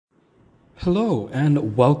Hello,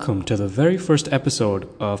 and welcome to the very first episode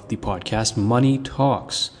of the podcast Money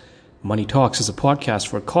Talks. Money Talks is a podcast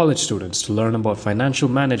for college students to learn about financial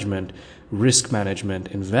management, risk management,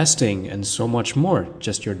 investing, and so much more.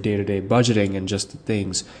 Just your day-to-day budgeting and just the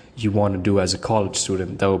things you want to do as a college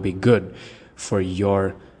student that will be good for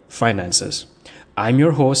your finances. I'm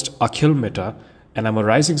your host, Akhil Mitta, and I'm a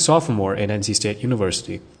rising sophomore in NC State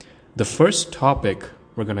University. The first topic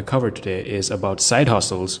we're going to cover today is about side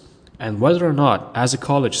hustles and whether or not, as a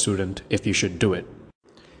college student, if you should do it.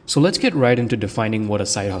 So let's get right into defining what a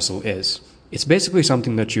side hustle is. It's basically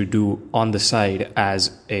something that you do on the side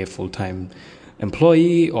as a full-time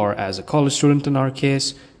employee or as a college student in our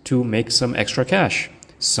case to make some extra cash.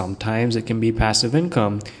 Sometimes it can be passive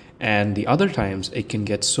income, and the other times it can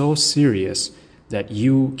get so serious that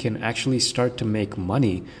you can actually start to make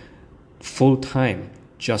money full-time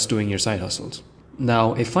just doing your side hustles.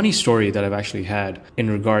 Now, a funny story that I've actually had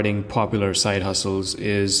in regarding popular side hustles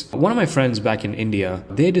is one of my friends back in India,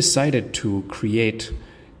 they decided to create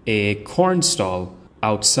a corn stall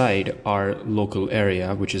outside our local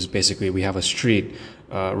area, which is basically we have a street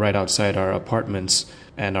right outside our apartments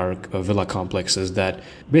and our villa complexes that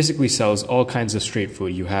basically sells all kinds of street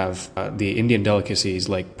food. You have the Indian delicacies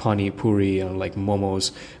like pani puri and like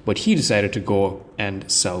momos, but he decided to go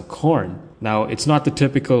and sell corn. Now, it's not the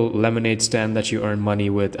typical lemonade stand that you earn money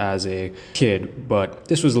with as a kid, but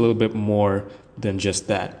this was a little bit more than just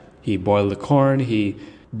that. He boiled the corn, he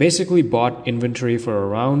basically bought inventory for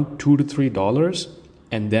around $2 to $3,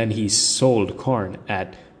 and then he sold corn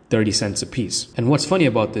at 30 cents a piece. And what's funny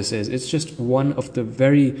about this is it's just one of the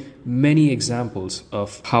very many examples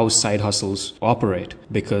of how side hustles operate.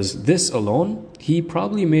 Because this alone, he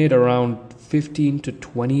probably made around $15 to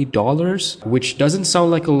 $20, which doesn't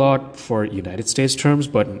sound like a lot for United States terms,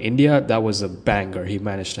 but in India, that was a banger. He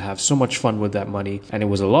managed to have so much fun with that money, and it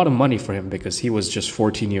was a lot of money for him because he was just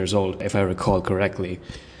 14 years old, if I recall correctly.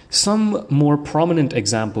 Some more prominent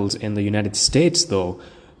examples in the United States, though,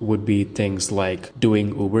 would be things like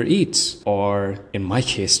doing Uber Eats, or in my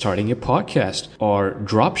case, starting a podcast, or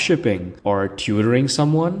drop shipping, or tutoring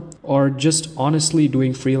someone, or just honestly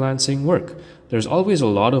doing freelancing work. There's always a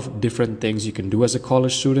lot of different things you can do as a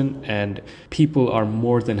college student, and people are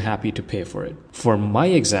more than happy to pay for it. For my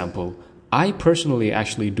example, I personally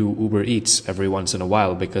actually do Uber Eats every once in a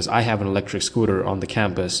while because I have an electric scooter on the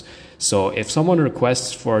campus. So if someone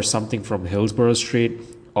requests for something from Hillsborough Street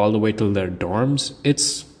all the way to their dorms,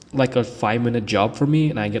 it's like a 5-minute job for me,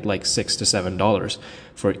 and I get like $6 to $7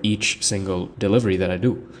 for each single delivery that I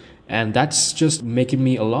do. And that's just making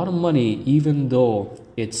me a lot of money, even though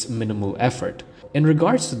it's minimal effort. In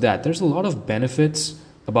regards to that, there's a lot of benefits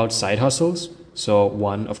about side hustles. So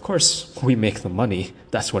one, of course, we make the money.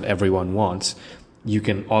 That's what everyone wants. You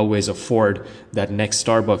can always afford that next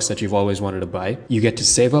Starbucks that you've always wanted to buy. You get to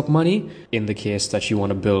save up money in the case that you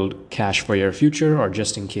want to build cash for your future, or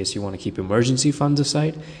just in case you want to keep emergency funds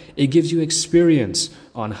aside. It gives you experience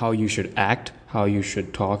on how you should act, how you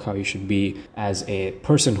should talk, how you should be as a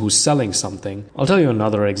person who's selling something. I'll tell you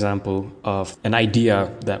another example of an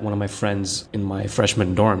idea that one of my friends in my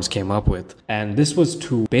freshman dorms came up with. And this was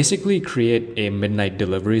to basically create a midnight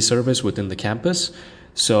delivery service within the campus.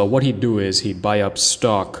 So what he'd do is he'd buy up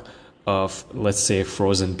stock of, let's say,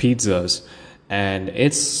 frozen pizzas, and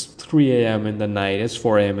it's 3 a.m. in the night, it's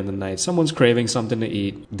 4 a.m. in the night, someone's craving something to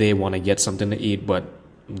eat, they want to get something to eat, but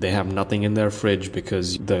they have nothing in their fridge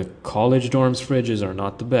because the college dorms fridges are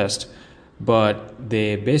not the best. But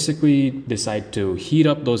they basically decide to heat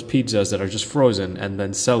up those pizzas that are just frozen and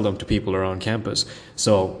then sell them to people around campus.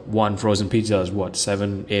 So one frozen pizza is what,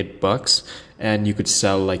 $7-8, and you could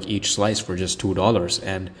sell like each slice for just $2.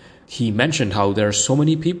 And he mentioned how there are so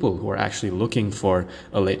many people who are actually looking for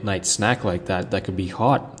a late night snack like that could be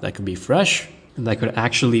hot, that could be fresh, and that could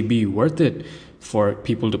actually be worth it for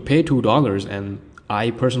people to pay $2. And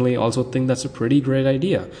I personally also think that's a pretty great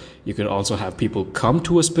idea. You could also have people come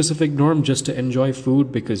to a specific dorm just to enjoy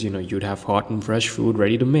food because, you'd have hot and fresh food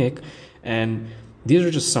ready to make. And these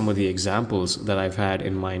are just some of the examples that I've had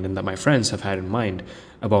in mind and that my friends have had in mind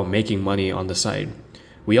about making money on the side.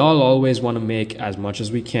 We all always want to make as much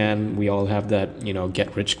as we can. We all have that,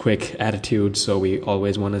 get rich quick attitude. So we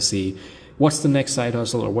always want to see what's the next side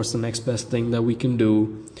hustle or what's the next best thing that we can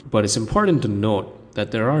do. But it's important to note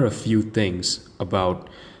that there are a few things about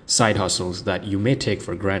side hustles that you may take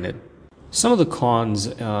for granted. Some of the cons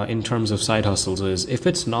in terms of side hustles is if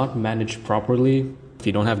it's not managed properly, if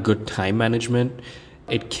you don't have good time management,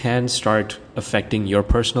 it can start affecting your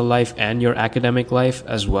personal life and your academic life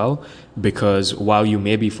as well, because while you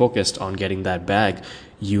may be focused on getting that bag,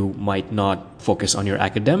 you might not focus on your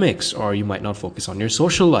academics, or you might not focus on your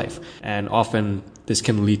social life. And often this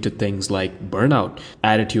can lead to things like burnout,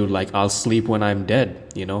 attitude like I'll sleep when I'm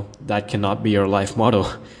dead. That cannot be your life motto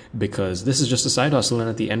because this is just a side hustle, and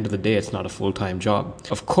at the end of the day, it's not a full-time job.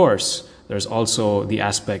 Of course, there's also the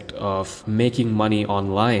aspect of making money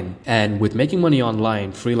online. And with making money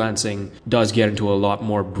online, freelancing does get into a lot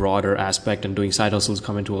more broader aspect, and doing side hustles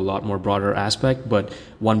come into a lot more broader aspect. But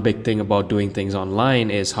one big thing about doing things online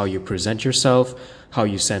is how you present yourself, how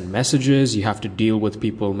you send messages. You have to deal with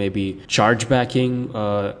people maybe chargebacking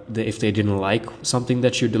if they didn't like something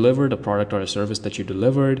that you delivered, a product or a service that you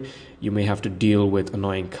delivered. You may have to deal with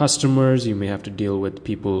annoying customers. You may have to deal with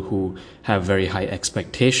people who have very high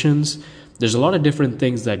expectations. There's a lot of different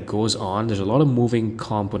things that goes on. There's a lot of moving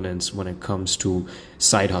components when it comes to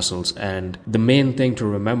side hustles. And the main thing to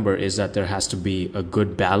remember is that there has to be a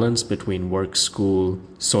good balance between work, school,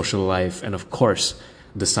 social life, and of course,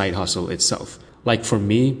 the side hustle itself. Like for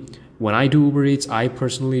me, when I do Uber Eats, I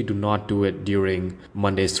personally do not do it during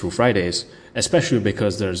Mondays through Fridays, especially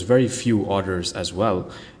because there's very few orders as well.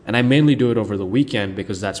 And I mainly do it over the weekend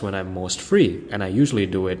because that's when I'm most free. And I usually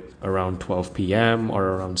do it around 12 p.m. or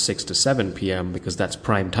around 6 to 7 p.m. because that's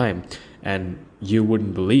prime time. And you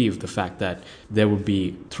wouldn't believe the fact that there would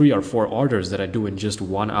be 3 or 4 orders that I do in just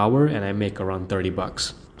 1 hour and I make around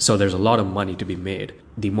 $30. So there's a lot of money to be made.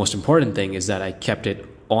 The most important thing is that I kept it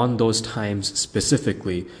on those times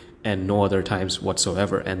specifically and no other times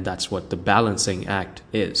whatsoever. And that's what the balancing act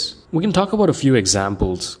is. We can talk about a few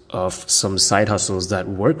examples of some side hustles that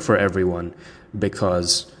work for everyone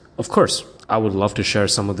because, of course, I would love to share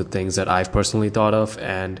some of the things that I've personally thought of,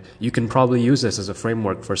 and you can probably use this as a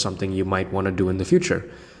framework for something you might want to do in the future.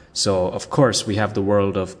 So, of course, we have the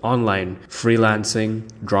world of online freelancing,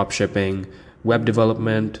 drop shipping, web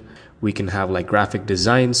development. We can have like graphic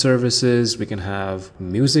design services. We can have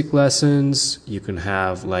music lessons. You can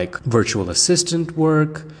have like virtual assistant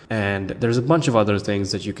work. And there's a bunch of other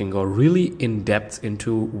things that you can go really in depth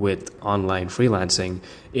into with online freelancing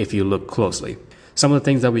if you look closely. Some of the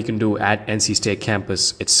things that we can do at NC State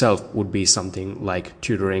campus itself would be something like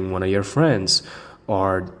tutoring one of your friends,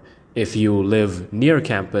 or if you live near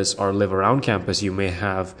campus or live around campus, you may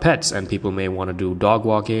have pets and people may want to do dog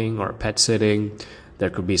walking or pet sitting. There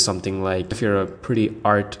could be something like, if you're a pretty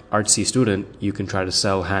artsy student, you can try to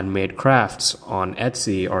sell handmade crafts on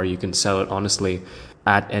Etsy, or you can sell it honestly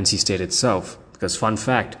at NC State itself. Because fun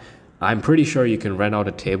fact, I'm pretty sure you can rent out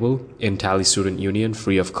a table in Tally Student Union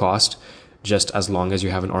free of cost, just as long as you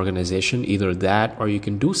have an organization. Either that, or you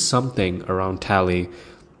can do something around Tally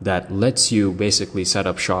that lets you basically set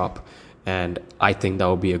up shop. And I think that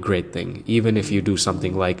would be a great thing. Even if you do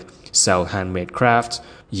something like sell handmade crafts,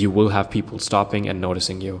 you will have people stopping and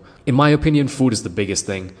noticing you. In my opinion, food is the biggest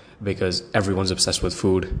thing because everyone's obsessed with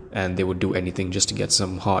food and they would do anything just to get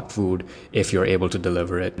some hot food if you're able to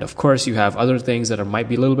deliver it. And of course, you have other things that might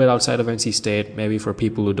be a little bit outside of NC State. Maybe for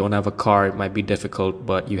people who don't have a car, it might be difficult,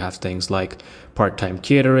 but you have things like part-time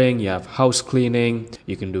catering, you have house cleaning,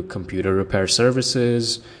 you can do computer repair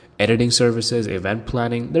services, editing services, event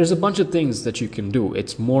planning. There's a bunch of things that you can do.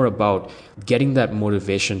 It's more about getting that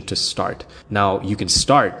motivation to start. Now, you can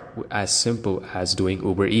start as simple as doing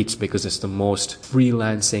Uber Eats because it's the most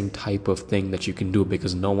freelancing type of thing that you can do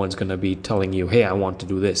because no one's going to be telling you, hey, I want to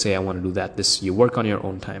do this, hey, I want to do that. You work on your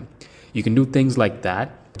own time. You can do things like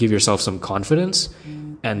that, give yourself some confidence,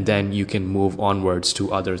 and then you can move onwards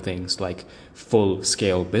to other things like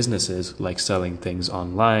full-scale businesses like selling things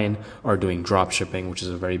online or doing drop shipping, which is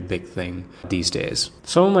a very big thing these days.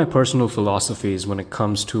 Some of my personal philosophies when it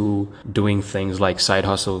comes to doing things like side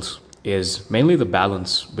hustles is mainly the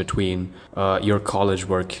balance between your college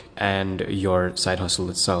work and your side hustle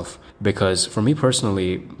itself. Because for me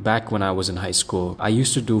personally, back when I was in high school, I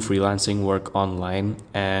used to do freelancing work online,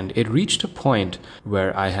 and it reached a point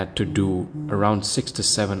where I had to do around 6 to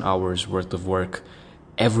 7 hours worth of work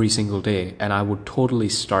every single day, and I would totally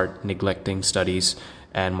start neglecting studies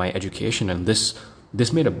and my education. And this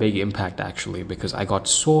made a big impact actually, because I got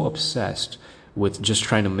so obsessed with just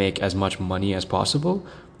trying to make as much money as possible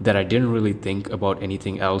that I didn't really think about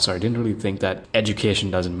anything else, or I didn't really think that education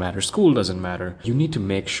doesn't matter, school doesn't matter. You need to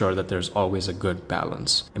make sure that there's always a good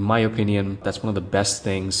balance. In my opinion, that's one of the best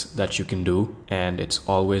things that you can do, and it's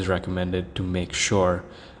always recommended to make sure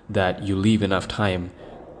that you leave enough time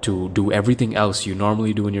to do everything else you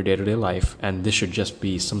normally do in your day-to-day life, and this should just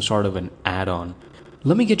be some sort of an add-on.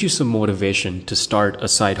 Let me get you some motivation to start a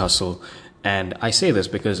side hustle. And I say this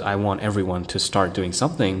because I want everyone to start doing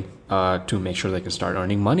something to make sure they can start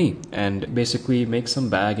earning money and basically make some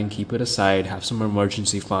bag and keep it aside, have some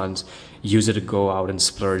emergency funds, use it to go out and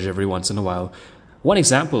splurge every once in a while. One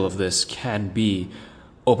example of this can be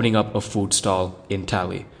opening up a food stall in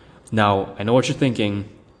Tally. Now, I know what you're thinking.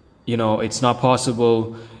 It's not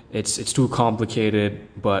possible. It's too complicated.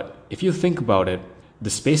 But if you think about it, the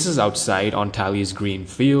spaces outside on Tally's green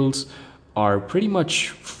fields are pretty much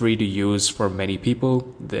free to use for many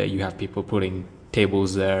people. There you have people putting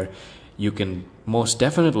tables there. You can most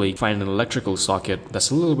definitely find an electrical socket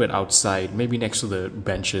that's a little bit outside, maybe next to the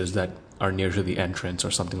benches that are near to the entrance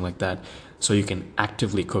or something like that, so you can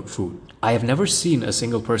actively cook food. I have never seen a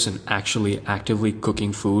single person actually actively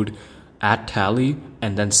cooking food at Tally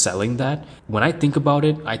and then selling that. When I think about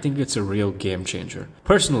it, I think it's a real game changer.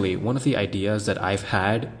 Personally, one of the ideas that I've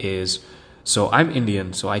had is, so I'm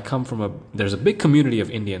Indian, so I come from there's a big community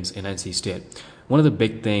of Indians in NC State. One of the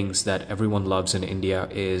big things that everyone loves in India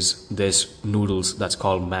is this noodles that's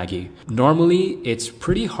called Maggi. Normally, it's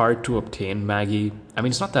pretty hard to obtain Maggi. I mean,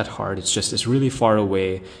 it's not that hard. It's really far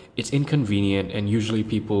away. It's inconvenient, and usually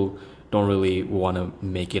people don't really want to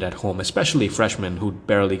make it at home, especially freshmen who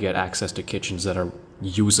barely get access to kitchens that are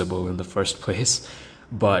usable in the first place.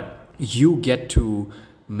 But you get to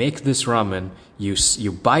make this ramen.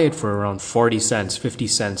 You buy it for around 40 cents, 50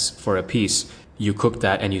 cents for a piece. You cook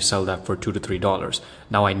that and you sell that for $2 to $3.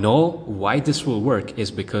 Now, I know why this will work is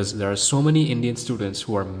because there are so many Indian students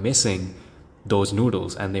who are missing those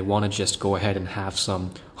noodles and they want to just go ahead and have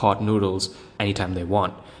some hot noodles anytime they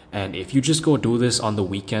want. And if you just go do this on the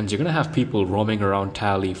weekends, you're going to have people roaming around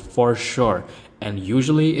Tally for sure. And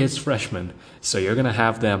usually it's freshmen. So you're going to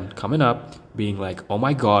have them coming up being like, oh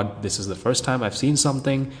my God, this is the first time I've seen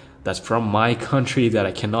something that's from my country that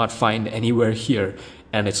I cannot find anywhere here.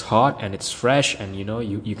 And it's hot and it's fresh, and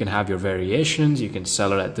you can have your variations. You can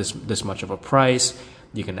sell it at this much of a price.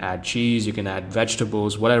 You can add cheese, you can add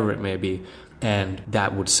vegetables, whatever it may be. And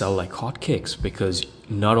that would sell like hotcakes, because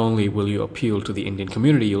not only will you appeal to the Indian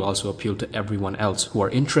community, you'll also appeal to everyone else who are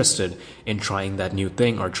interested in trying that new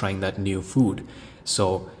thing or trying that new food.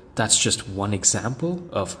 So that's just one example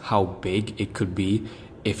of how big it could be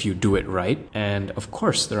if you do it right. And of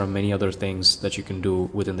course, there are many other things that you can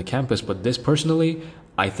do within the campus, but this personally,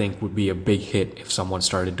 I think would be a big hit if someone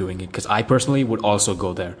started doing it, because I personally would also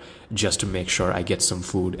go there just to make sure I get some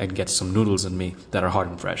food and get some noodles in me that are hot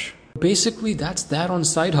and fresh. Basically, that's that on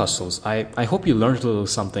side hustles. I hope you learned a little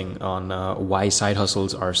something on why side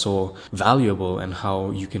hustles are so valuable and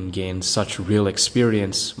how you can gain such real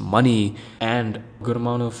experience, money, and a good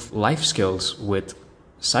amount of life skills with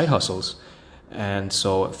side hustles. And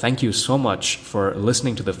so thank you so much for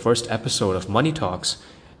listening to the first episode of Money Talks,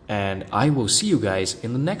 and I will see you guys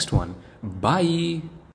in the next one. Bye!